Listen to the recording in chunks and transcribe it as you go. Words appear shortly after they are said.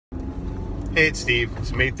Hey, it's Steve.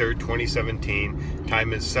 It's May 3rd, 2017.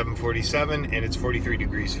 Time is 7:47 and it's 43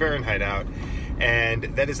 degrees Fahrenheit out. And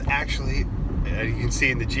that is actually, you can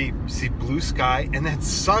see in the Jeep, see blue sky and that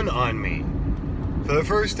sun on me. For the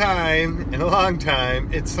first time in a long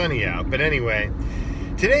time, it's sunny out. But anyway,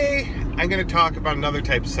 today I'm going to talk about another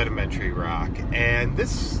type of sedimentary rock. And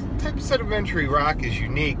this type of sedimentary rock is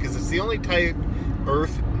unique because it's the only type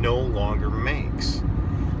Earth no longer makes.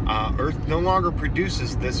 Earth no longer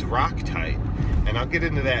produces this rock type, and I'll get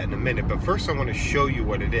into that in a minute, but first I want to show you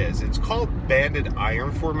what it is. It's called Banded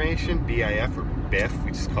Iron Formation, BIF or BIF,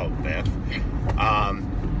 we just call it BIF.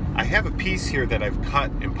 I have a piece here that I've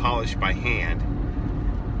cut and polished by hand.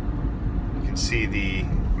 You can see the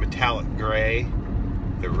metallic gray,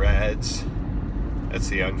 the reds, that's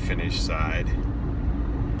the unfinished side.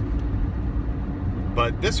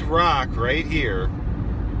 But this rock right here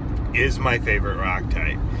is my favorite rock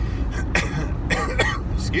type.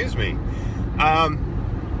 Excuse me.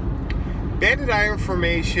 Banded iron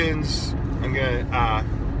formations,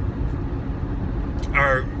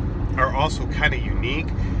 are also kind of unique.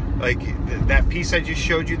 Like that piece I just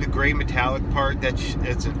showed you, the gray metallic part,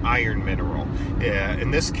 it's an iron mineral.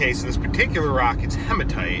 In this case, this particular rock, it's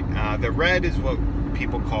hematite. The red is what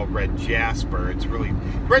people call red jasper. It's really,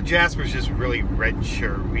 red jasper is just really red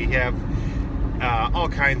shirt. We have all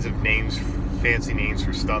kinds of names, fancy names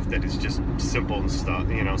for stuff that is just simple and stuff,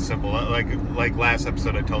 simple. Like last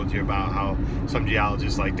episode I told you about how some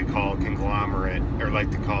geologists like to call conglomerate, or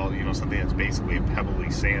like to call, something that's basically a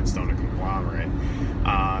pebbly sandstone a conglomerate.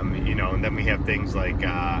 And then we have things like,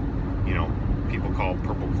 people call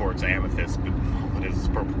purple quartz amethyst, but what is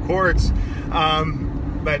purple quartz?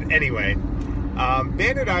 But anyway,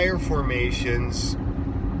 banded iron formations,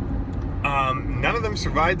 none of them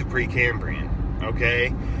survived the Precambrian.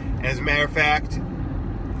 Okay, as a matter of fact,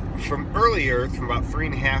 from early Earth, from about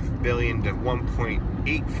 3.5 billion to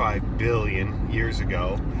 1.85 billion years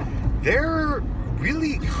ago, they're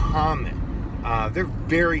really common. They're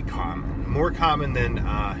very common, more common than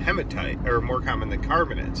hematite, or more common than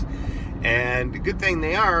carbonates. And the good thing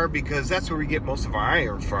they are, because that's where we get most of our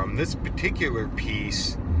iron from. This particular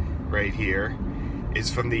piece right here is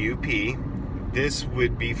from the UP. This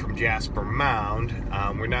would be from Jasper Mound.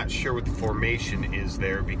 We're not sure what the formation is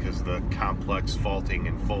there because of the complex faulting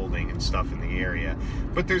and folding and stuff in the area.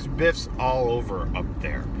 But there's BIFs all over up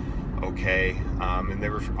there, okay? And they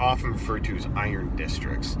were often referred to as iron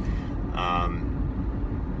districts.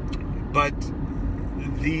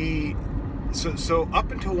 So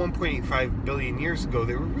up until 1.85 billion years ago,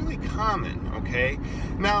 they were really common, okay?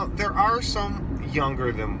 Now, there are some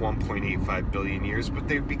younger than 1.85 billion years, but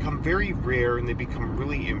they've become very rare and they become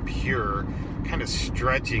really impure, kind of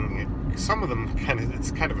stretching. Some of them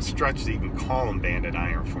it's kind of a stretch to even call them banded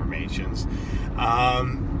iron formations.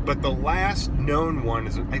 But the last known one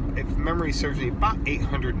is, if memory serves me, about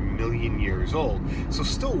 800 million years old. So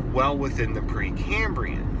still well within the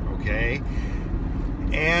Precambrian, okay?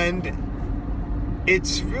 And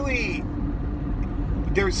it's really,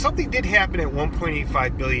 something did happen at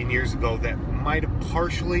 1.85 billion years ago that might have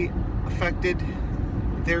partially affected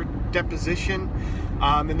their deposition,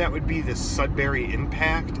 and that would be the Sudbury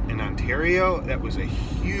impact in Ontario. That was a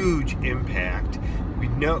huge impact.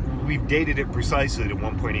 We've dated it precisely to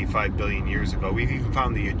 1.85 billion years ago. We've even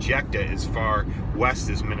found the ejecta as far west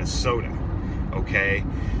as Minnesota, okay?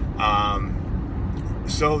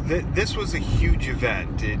 So this was a huge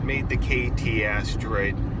event. It made the KT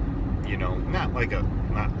asteroid, not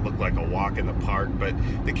look like a walk in the park, but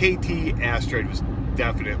the KT asteroid was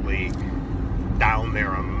definitely down there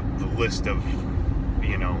on the list of,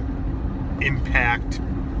 impact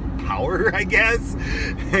power, I guess,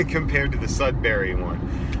 compared to the Sudbury one.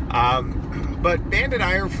 But banded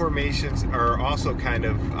iron formations are also kind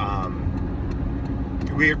of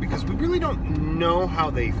weird because we really don't know how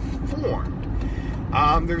they formed.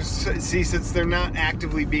 Since they're not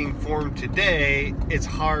actively being formed today, it's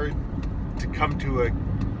hard to come to a,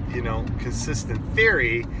 consistent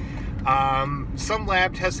theory. Some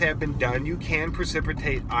lab tests have been done. You can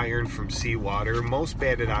precipitate iron from seawater. Most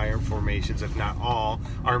banded iron formations, if not all,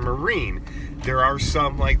 are marine. There are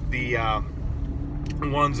some, like the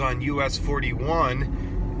ones on US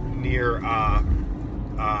 41 near,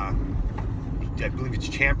 I believe it's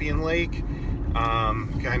Champion Lake,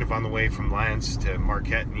 kind of on the way from Lance to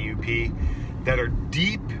Marquette and UP, that are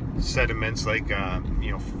deep sediments, like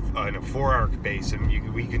in a four-arc basin.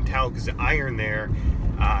 We can tell because the iron there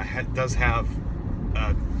does have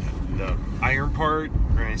the iron part.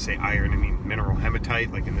 When I say iron, I mean mineral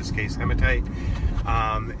hematite, like in this case hematite,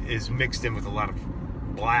 is mixed in with a lot of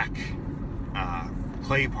black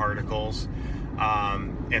clay particles.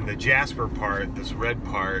 And the Jasper part, this red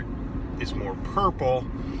part, is more purple,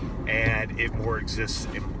 and it more exists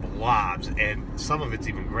in blobs, and some of it's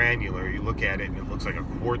even granular. You look at it and it looks like a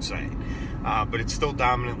quartzite, but it's still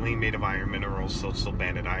dominantly made of iron minerals, so it's still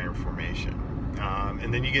banded iron formation.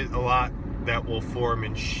 And then you get a lot that will form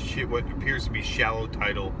in what appears to be shallow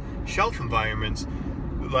tidal shelf environments,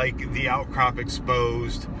 like the outcrop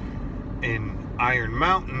exposed in Iron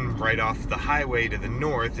Mountain right off the highway to the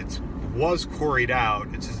north. It was quarried out,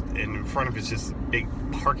 and in front of it's just a big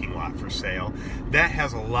parking lot for sale. That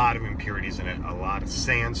has a lot of impurities in it, a lot of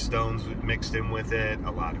sandstones mixed in with it,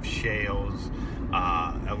 a lot of shales,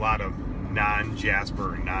 a lot of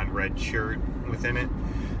non-jasper or non-red chert within it.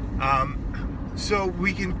 So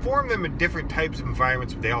we can form them in different types of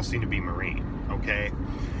environments, but they all seem to be marine, okay?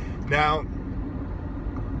 Now,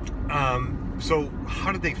 so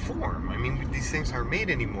how did they form? I mean, these things aren't made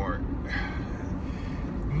anymore.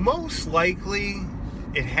 Most likely,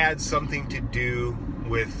 it had something to do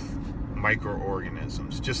with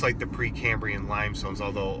microorganisms, just like the Precambrian limestones,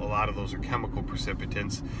 although a lot of those are chemical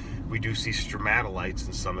precipitants. We do see stromatolites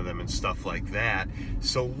in some of them and stuff like that.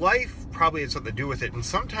 So life probably had something to do with it, and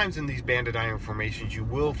sometimes in these banded iron formations you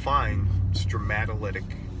will find stromatolitic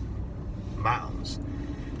mounds.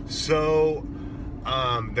 So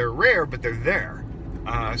they're rare, but they're there.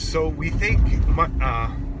 So we think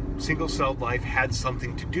single-celled life had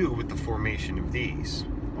something to do with the formation of these,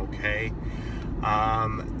 okay?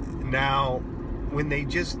 Now, when they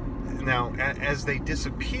as they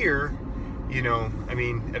disappear, you know, I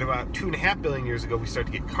mean, at about 2.5 billion years ago, we start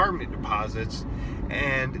to get carbonate deposits,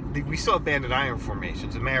 and we still have banded iron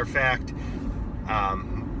formations. As a matter of fact,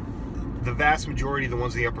 the vast majority of the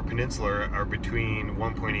ones in the Upper Peninsula are between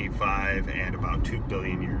 1.85 and about 2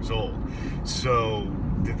 billion years old. So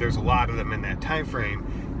there's a lot of them in that time frame.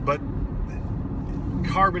 But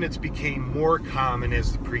carbonates became more common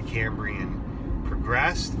as the Precambrian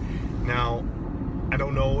progressed. Now, I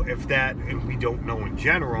don't know if that, and we don't know in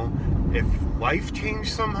general, if life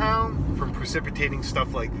changed somehow from precipitating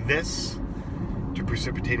stuff like this to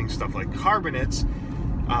precipitating stuff like carbonates.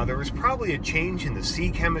 There was probably a change in the sea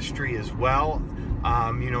chemistry as well.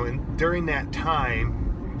 You know, and during that time,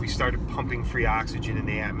 we started pumping free oxygen in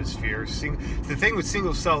the atmosphere. The thing with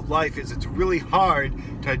single-celled life is it's really hard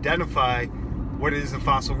to identify what is a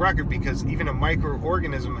fossil record, because even a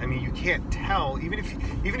microorganism, I mean, you can't tell. Even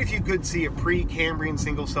if you could see a Precambrian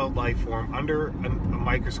single-celled life form under a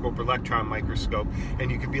microscope, electron microscope, and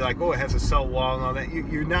you could be like, oh, it has a cell wall and all that,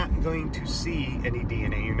 you're not going to see any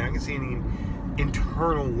DNA. You're not going to see any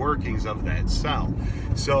internal workings of that cell.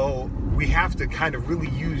 So we have to kind of really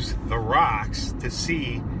use the rocks to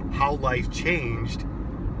see how life changed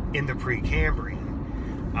in the Precambrian.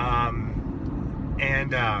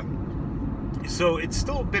 So it's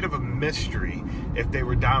still a bit of a mystery if they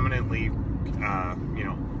were dominantly, you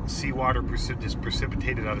know, seawater just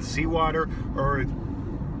precipitated out of seawater, or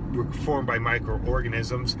were formed by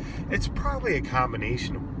microorganisms. It's probably a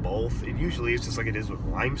combination of both. It usually is, just like it is with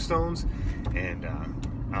limestones and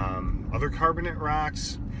other carbonate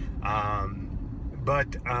rocks.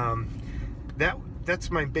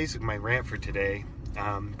 That's my rant for today.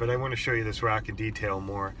 But I want to show you this rock in detail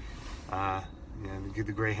more.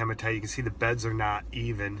 The gray hematite, you can see the beds are not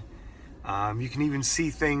even. You can even see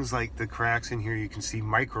things like the cracks in here. You can see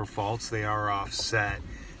microfaults, they are offset.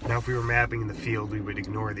 Now, if we were mapping in the field, we would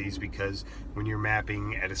ignore these, because when you're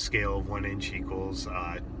mapping at a scale of 1 inch equals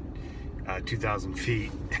 2,000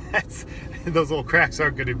 feet, those little cracks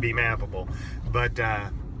aren't going to be mappable. But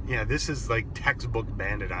yeah, this is like textbook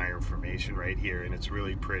banded iron formation right here, and it's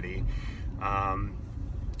really pretty.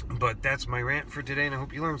 But that's my rant for today, and I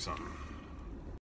hope you learned something.